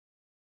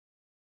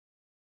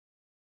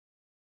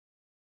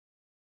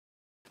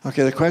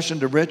Okay, the question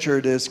to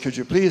Richard is, could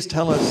you please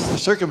tell us the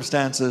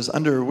circumstances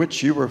under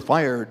which you were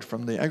fired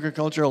from the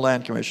Agricultural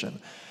Land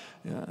Commission?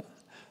 Yeah.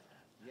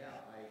 Yeah,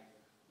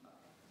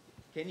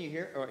 can you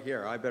hear? Oh,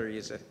 here, I better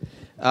use it.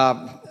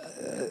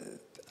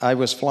 I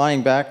was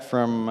flying back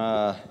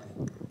from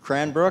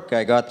Cranbrook.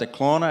 I got to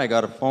Kelowna. I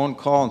got a phone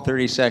call, and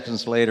 30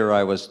 seconds later,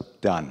 I was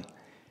done.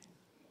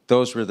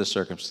 Those were the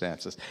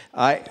circumstances.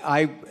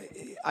 I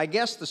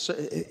guess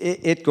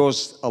it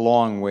goes a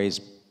long ways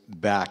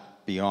back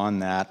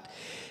beyond that.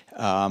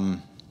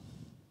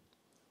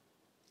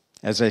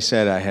 As I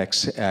said, I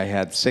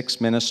had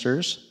 6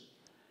 ministers.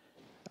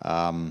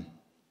 The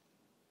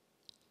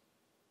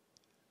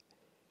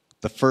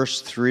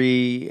first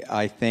 3,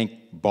 I think,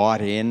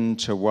 bought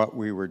into what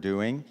we were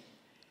doing.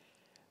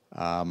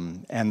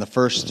 And the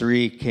first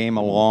 3 came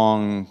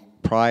along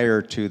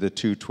prior to the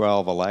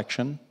 2012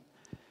 election.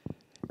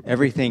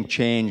 Everything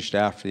changed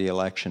after the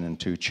election in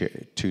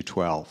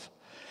 2012.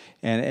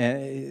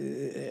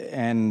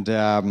 And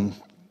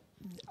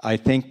I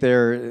think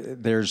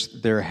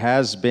there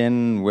has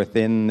been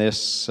within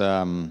this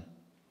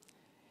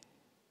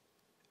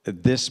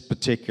this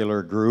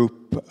particular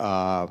group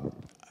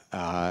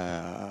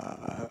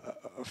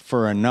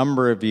for a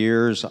number of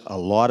years a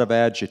lot of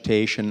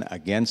agitation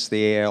against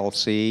the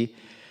ALC,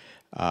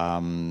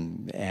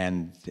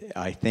 and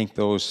I think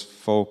those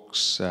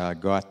folks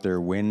got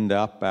their wind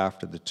up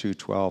after the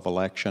 2012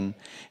 election,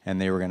 and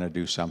they were going to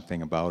do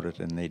something about it,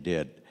 and they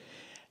did.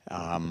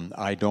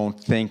 I don't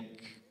think,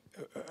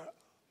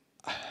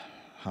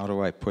 how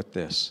do I put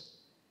this?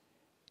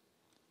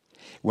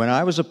 When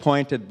I was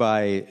appointed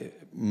by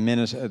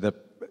the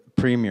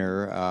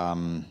Premier,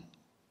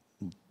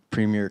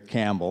 Premier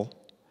Campbell,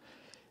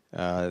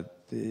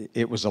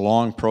 it was a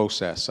long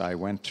process. I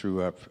went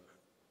through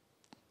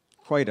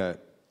quite a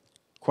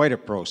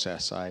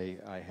process.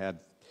 I had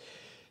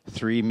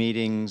 3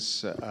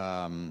 meetings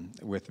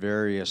with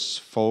various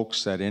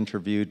folks that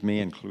interviewed me,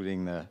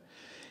 including the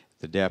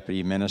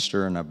deputy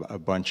minister and a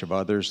bunch of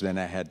others. Then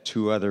I had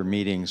 2 other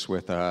meetings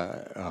with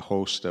a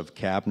host of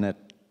cabinet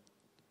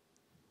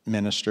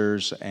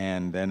ministers,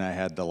 and then I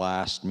had the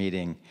last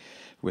meeting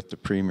with the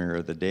premier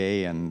of the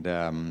day.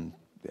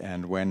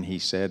 And when he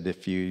said,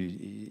 if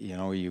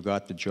you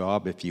got the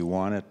job if you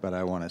want it, but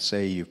I want to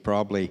say you're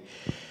probably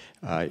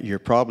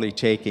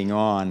taking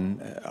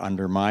on,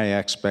 under my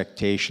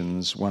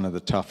expectations, one of the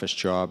toughest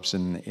jobs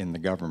in the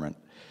government.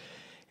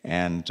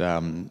 And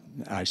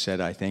I said,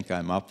 I think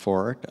I'm up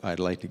for it. I'd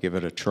like to give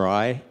it a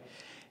try.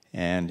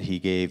 And he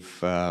gave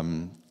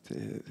the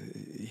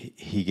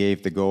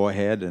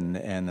go-ahead,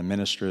 and the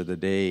minister of the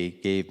day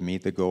gave me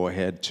the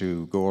go-ahead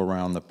to go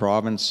around the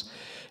province,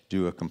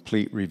 do a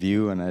complete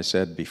review. And I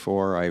said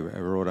before, I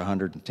wrote a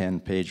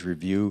 110-page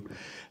review.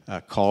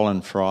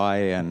 Colin Fry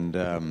and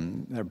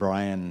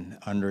Brian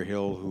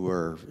Underhill, who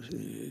were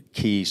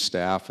key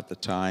staff at the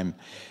time,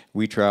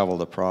 we traveled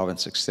the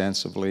province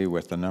extensively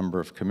with a number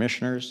of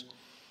commissioners,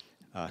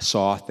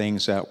 saw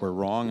things that were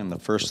wrong, and the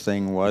first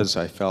thing was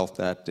I felt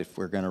that if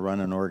we're going to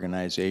run an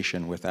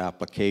organization with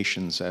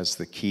applications as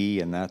the key,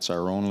 and that's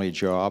our only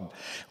job,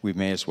 we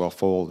may as well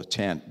fold the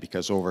tent,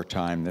 because over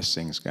time this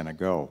thing's going to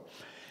go.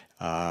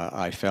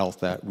 I felt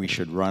that we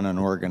should run an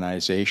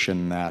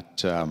organization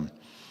that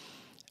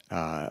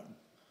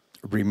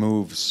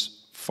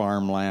removes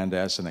farmland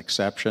as an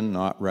exception,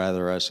 not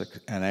rather as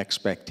an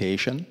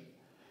expectation.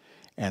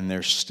 And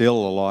there's still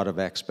a lot of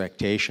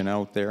expectation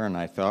out there, and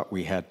I thought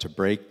we had to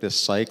break this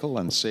cycle.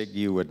 And Sig,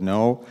 you would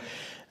know,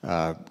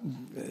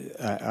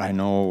 I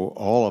know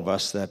all of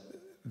us,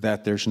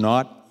 that there's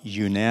not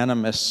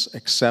unanimous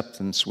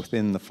acceptance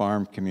within the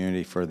farm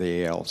community for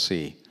the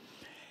ALC.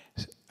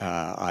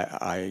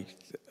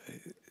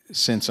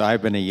 Since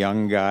I've been a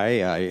young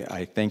guy,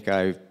 I think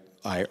I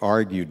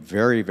argued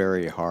very,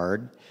 very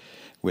hard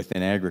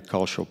within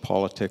agricultural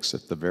politics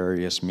at the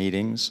various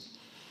meetings,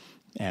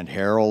 and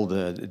Harold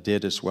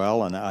did as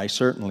well, and I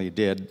certainly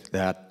did,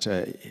 that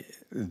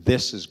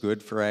this is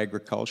good for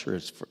agriculture,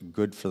 it's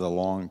good for the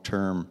long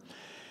term.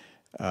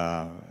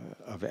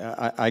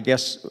 I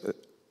guess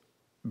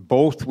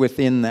both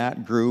within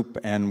that group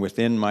and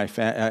within my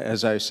family,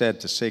 as I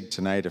said to Sig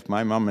tonight, if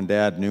my mom and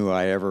dad knew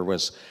I ever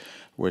was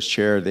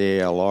chair of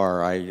the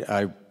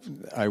ALR,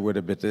 I would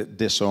have been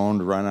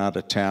disowned, run out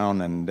of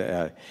town,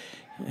 and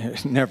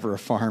never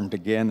farmed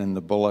again in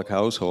the Bullock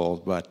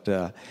household. But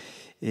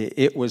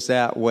it was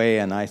that way,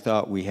 and I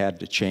thought we had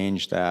to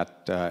change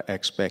that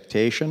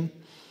expectation.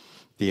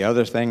 The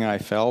other thing I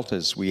felt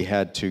is we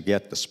had to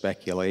get the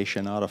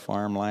speculation out of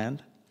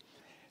farmland.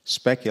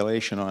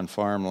 Speculation on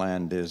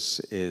farmland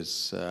is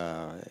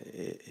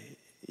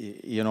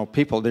you know,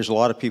 there's a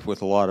lot of people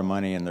with a lot of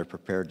money, and they're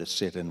prepared to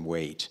sit and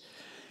wait.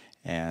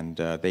 And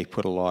they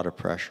put a lot of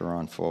pressure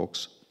on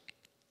folks.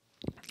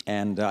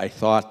 And I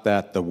thought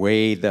that the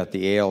way that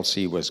the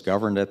ALC was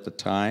governed at the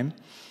time,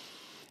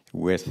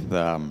 with,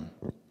 and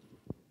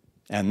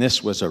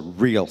this was a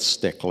real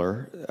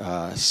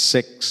stickler,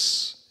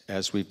 6,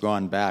 as we've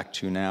gone back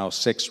to now,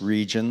 6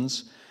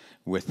 regions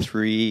with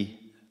 3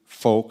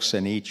 folks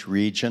in each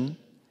region.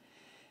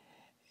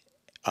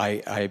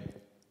 I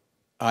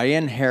I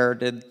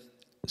inherited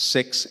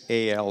 6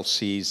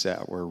 ALCs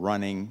that were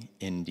running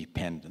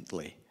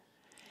independently.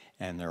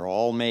 And they're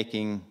all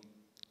making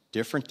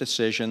different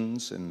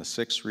decisions in the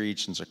 6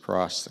 regions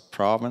across the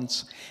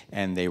province,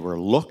 and they were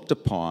looked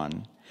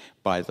upon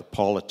by the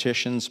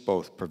politicians,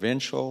 both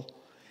provincial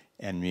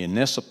and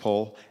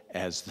municipal,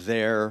 as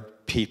their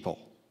people,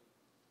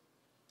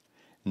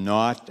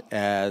 not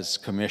as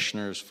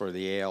commissioners for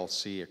the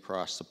ALC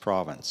across the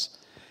province.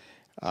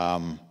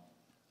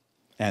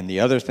 And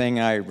the other thing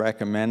I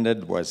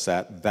recommended was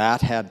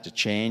that had to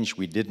change.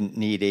 We didn't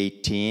need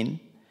 18.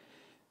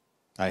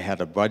 I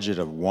had a budget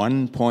of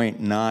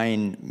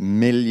 $1.9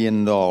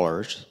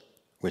 million,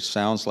 which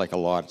sounds like a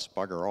lot, it's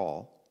bugger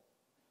all.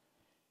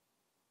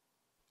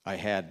 I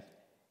had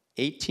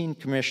 18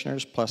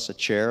 commissioners plus a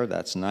chair,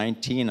 that's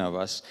 19 of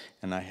us,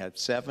 and I had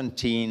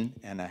 17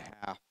 and a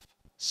half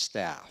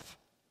staff.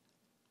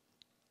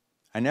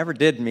 I never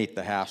did meet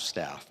the half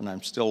staff, and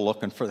I'm still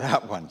looking for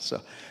that one.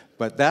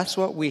 But that's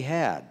what we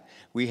had.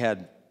 We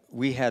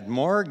had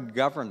more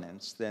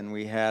governance than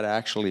we had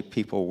actually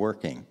people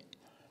working.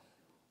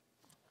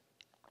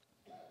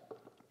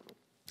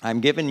 I'm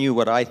giving you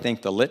what I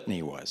think the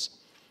litany was.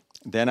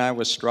 Then I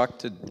was struck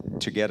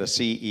to get a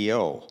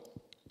CEO.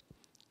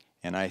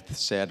 And I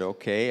said,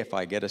 okay, if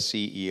I get a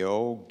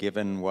CEO,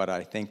 given what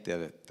I think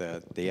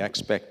the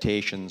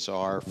expectations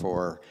are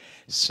for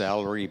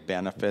salary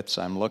benefits,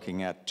 I'm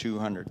looking at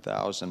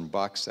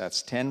 $200,000.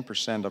 That's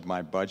 10% of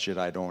my budget.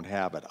 I don't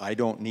have it. I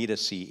don't need a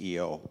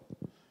CEO.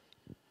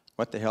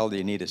 What the hell do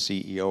you need a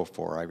CEO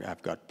for?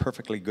 I've got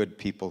perfectly good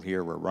people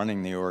here. We're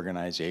running the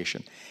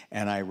organization.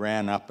 And I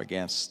ran up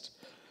against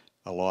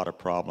a lot of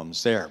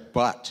problems there.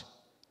 But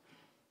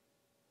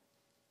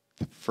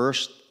the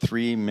first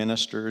 3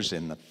 ministers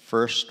in the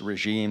first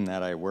regime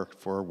that I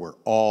worked for were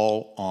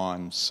all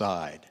on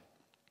side.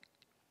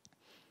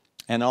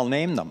 And I'll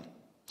name them.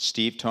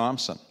 Steve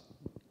Thompson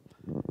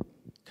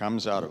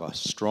comes out of a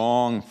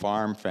strong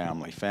farm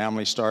family.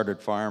 Family started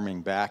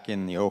farming back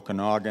in the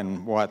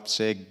Okanagan,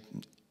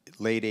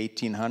 late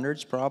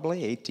 1800s probably,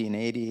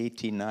 1880,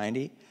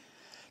 1890.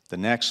 The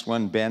next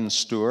one, Ben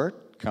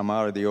Stewart, come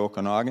out of the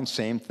Okanagan,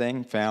 same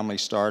thing. Family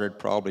started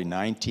probably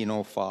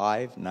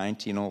 1905,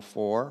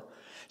 1904.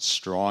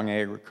 Strong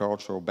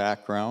agricultural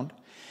background.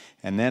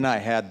 And then I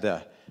had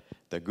the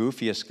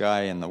goofiest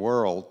guy in the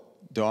world,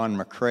 Don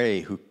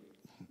McRae, who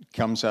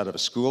comes out of a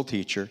school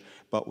teacher,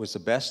 but was the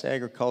best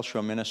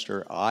agricultural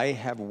minister I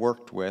have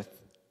worked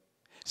with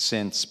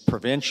since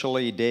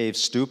provincially Dave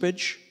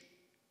Stupage,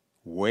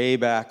 way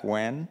back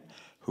when,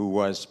 who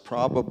was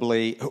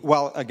probably,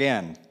 well,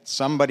 again,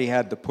 somebody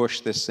had to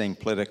push this thing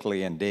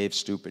politically, and Dave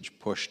Stupage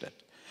pushed it,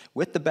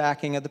 with the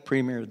backing of the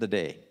Premier of the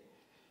day.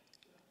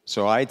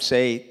 So I'd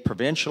say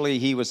provincially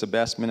he was the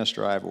best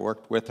minister I've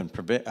worked with, and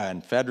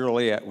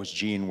federally it was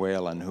Gene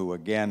Whalen, who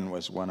again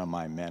was one of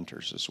my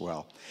mentors as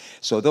well.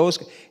 So those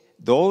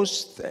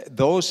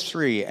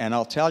 3, and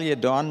I'll tell you,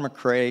 Don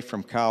McRae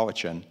from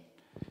Cowichan,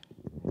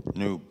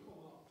 New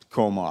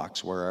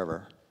Comox,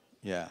 wherever,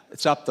 yeah,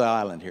 it's up the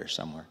island here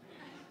somewhere,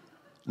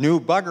 knew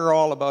bugger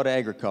all about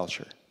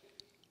agriculture,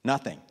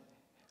 nothing,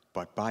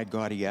 but by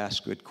God he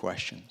asked good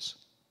questions.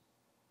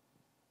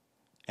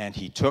 And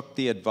he took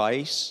the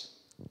advice,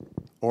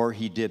 or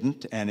he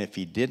didn't, and if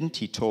he didn't,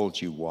 he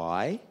told you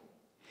why,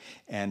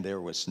 and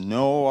there was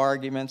no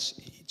arguments.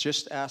 He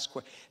just asked.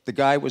 The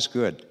guy was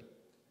good.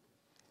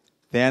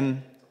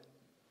 Then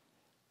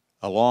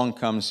along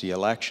comes the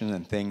election,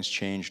 and things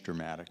changed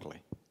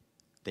dramatically.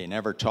 They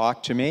never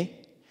talked to me,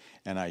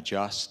 and I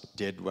just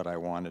did what I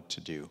wanted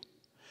to do.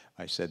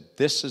 I said,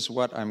 this is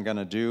what I'm going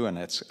to do, and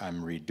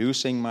I'm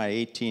reducing my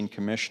 18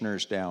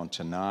 commissioners down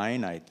to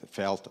 9. I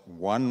felt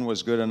 1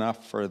 was good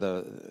enough for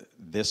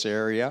this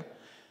area.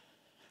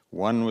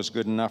 1 was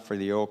good enough for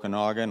the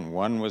Okanagan,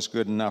 1 was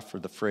good enough for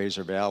the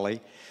Fraser Valley.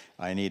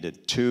 I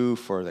needed 2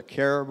 for the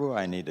Caribou,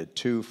 I needed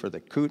 2 for the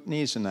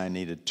Kootenays, and I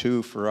needed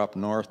 2 for up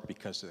north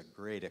because of the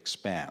great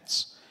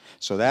expanse.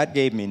 So that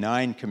gave me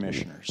 9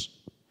 commissioners.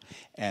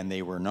 And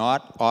they were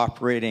not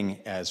operating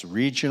as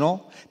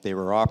regional, they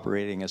were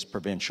operating as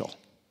provincial.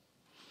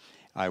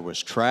 I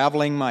was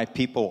traveling these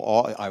people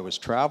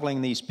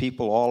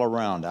all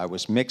around. I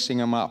was mixing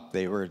them up.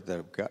 They were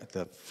the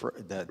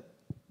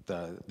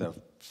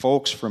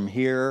folks from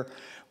here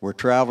were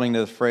traveling to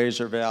the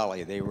Fraser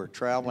Valley. They were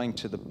traveling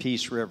to the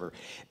Peace River.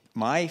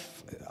 My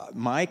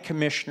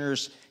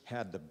commissioners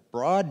had the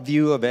broad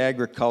view of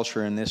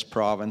agriculture in this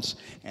province,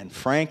 and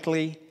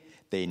frankly,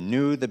 they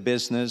knew the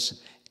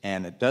business,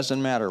 and it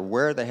doesn't matter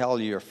where the hell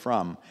you're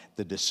from,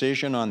 the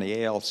decision on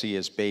the ALC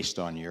is based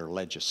on your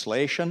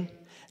legislation,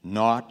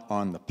 not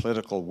on the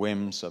political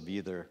whims of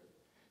either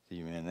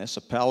the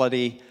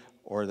municipality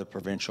or the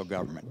provincial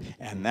government.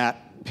 And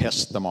that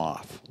pissed them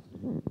off.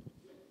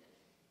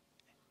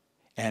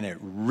 And it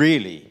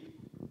really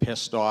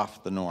pissed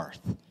off the North.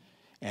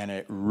 And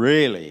it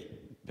really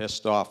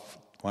pissed off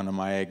one of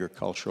my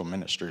agricultural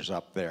ministers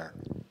up there,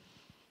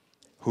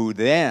 who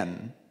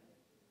then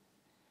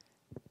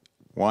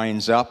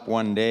winds up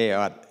one day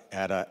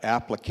at an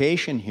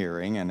application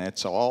hearing, and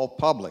it's all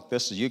public.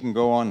 This is, you can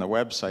go on the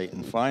website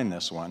and find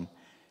this one.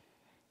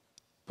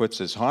 Puts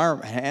his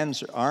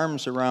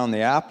arms around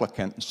the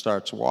applicant and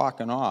starts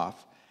walking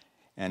off.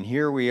 And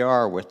here we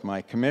are with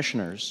my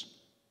commissioners,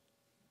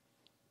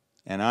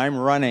 and I'm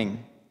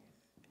running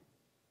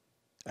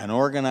an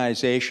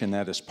organization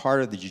that is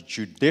part of the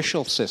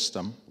judicial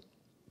system.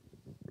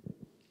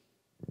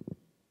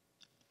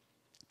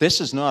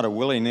 This is not a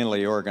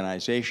willy-nilly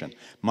organization.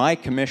 My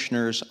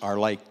commissioners are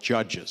like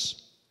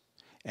judges,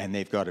 and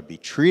they've got to be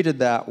treated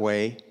that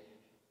way.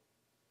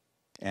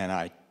 And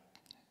I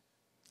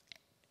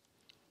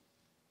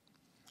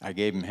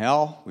gave them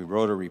hell. We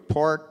wrote a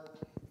report.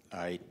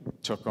 I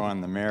took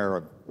on the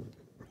mayor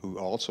who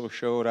also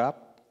showed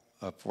up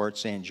of Fort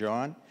St.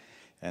 John,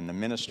 and the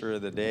minister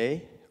of the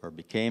day, or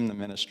became the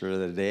minister of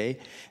the day,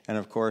 and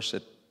of course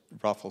it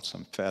ruffled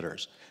some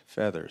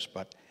feathers.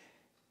 But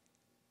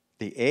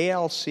the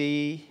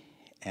ALC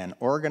and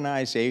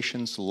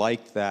organizations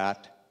like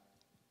that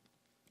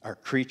are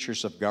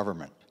creatures of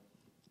government.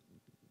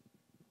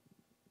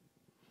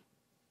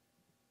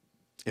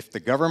 If the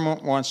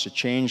government wants to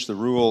change the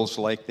rules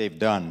like they've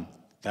done,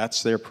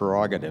 that's their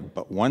prerogative.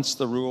 But once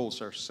the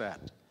rules are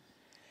set,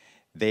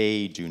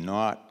 they do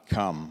not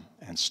come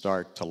and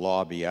start to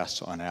lobby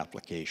us on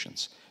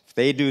applications. If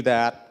they do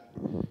that,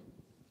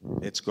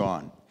 it's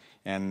gone.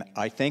 And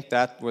I think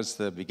that was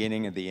the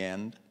beginning of the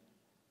end.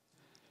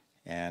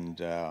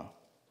 And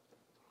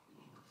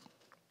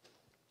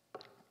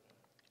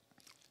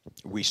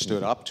we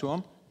stood up to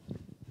them.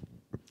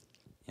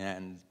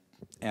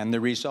 And the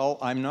result,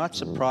 I'm not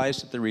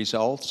surprised at the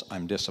results.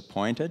 I'm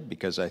disappointed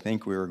because I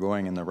think we were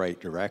going in the right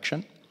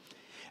direction.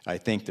 I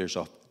think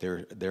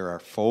there are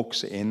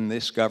folks in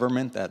this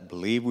government that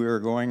believe we were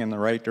going in the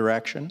right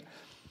direction,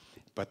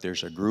 but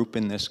there's a group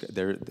in this,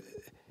 the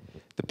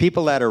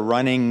people that are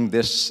running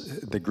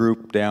the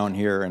group down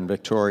here in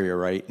Victoria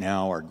right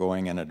now are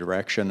going in a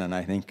direction, and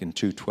I think in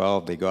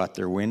 212 they got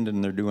their wind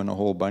and they're doing a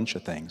whole bunch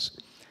of things.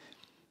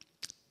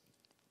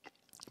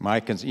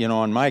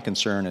 And my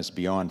concern is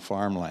beyond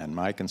farmland.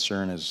 My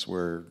concern is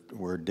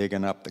we're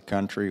digging up the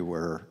country,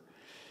 we're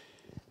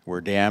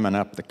damming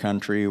up the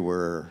country,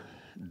 we're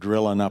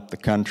drilling up the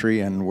country,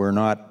 and we're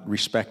not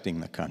respecting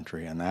the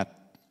country, and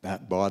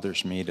that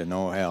bothers me to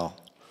no hell.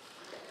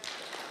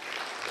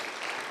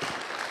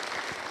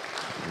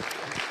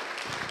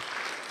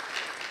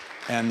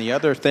 And the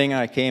other thing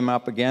I came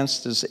up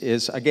against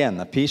is again,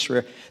 the Peace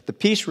River. The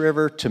Peace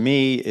River, to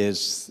me,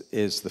 is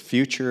the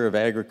future of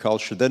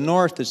agriculture. The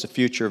North is the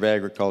future of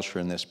agriculture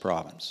in this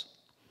province.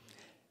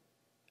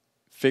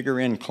 Figure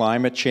in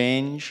climate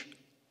change,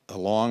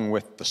 along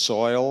with the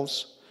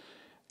soils.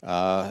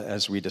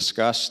 As we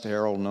discussed,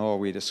 Harold Noah,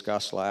 we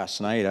discussed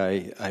last night,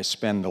 I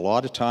spend a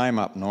lot of time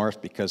up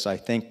north because I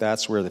think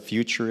that's where the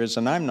future is.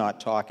 And I'm not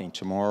talking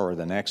tomorrow or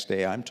the next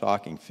day. I'm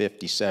talking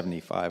 50,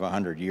 75,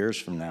 100 years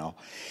from now.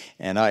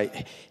 And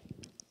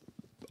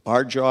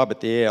our job at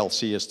the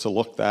ALC is to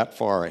look that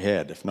far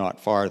ahead, if not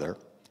farther.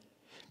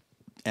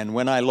 And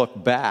when I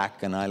look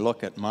back and I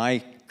look at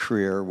my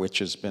career, which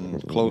has been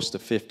close to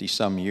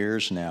 50-some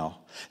years now,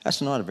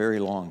 that's not a very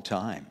long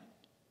time.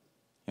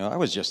 You know, I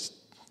was just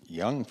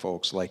young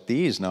folks like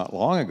these not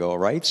long ago,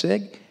 right,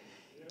 Sig?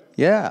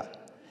 Yeah.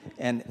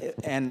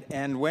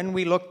 And when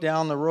we look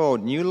down the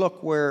road, and you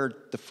look where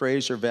the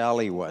Fraser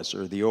Valley was,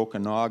 or the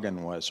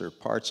Okanagan was, or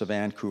parts of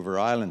Vancouver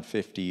Island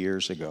 50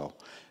 years ago,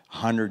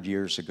 100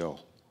 years ago.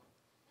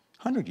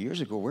 100 years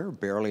ago, there were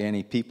barely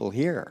any people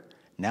here.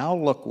 Now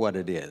look what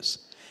it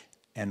is.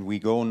 And we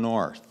go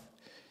north.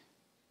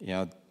 You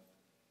know,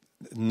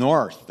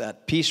 north,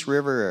 that Peace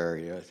River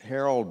area,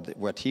 Harold,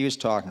 what he was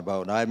talking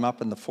about, I'm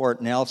up in the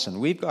Fort Nelson.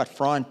 We've got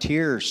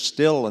frontiers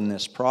still in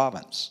this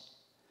province.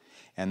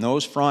 And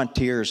those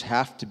frontiers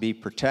have to be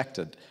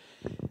protected.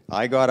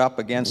 I got up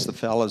against the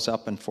fellas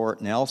up in Fort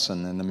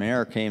Nelson, and the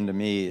mayor came to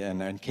me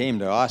and came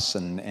to us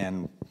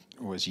and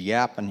was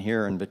yapping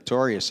here in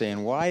Victoria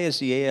saying, why is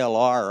the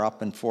ALR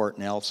up in Fort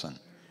Nelson?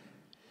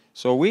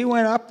 So we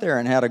went up there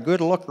and had a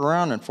good look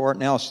around in Fort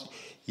Nelson.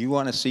 You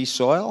want to see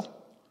soil?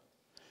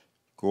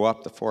 Go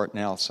up to Fort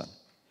Nelson.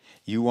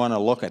 You want to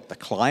look at the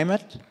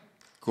climate?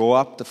 Go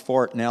up to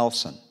Fort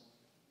Nelson.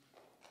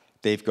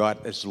 They've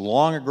got as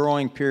long a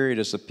growing period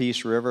as the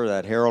Peace River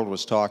that Harold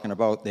was talking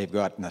about. They've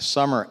got in the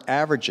summer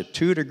average of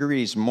 2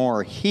 degrees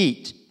more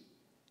heat,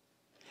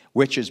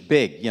 which is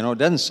big. You know, it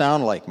doesn't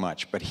sound like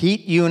much, but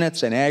heat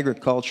units in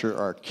agriculture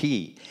are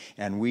key.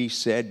 And we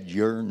said,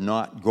 you're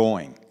not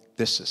going.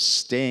 This is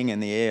staying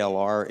in the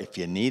ALR. If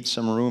you need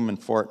some room in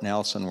Fort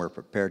Nelson, we're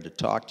prepared to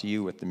talk to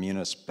you with the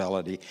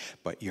municipality,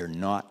 but you're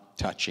not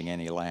touching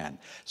any land.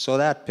 So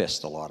that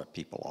pissed a lot of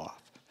people off.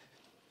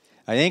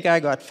 I think I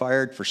got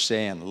fired for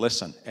saying,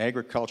 listen,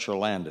 agricultural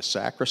land is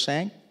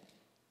sacrosanct,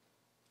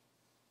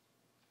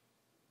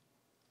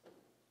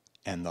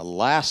 and the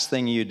last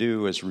thing you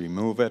do is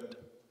remove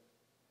it,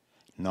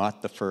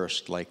 not the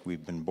first, like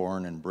we've been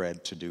born and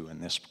bred to do in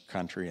this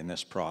country, in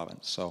this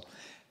province. So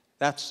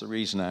that's the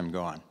reason I'm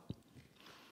gone.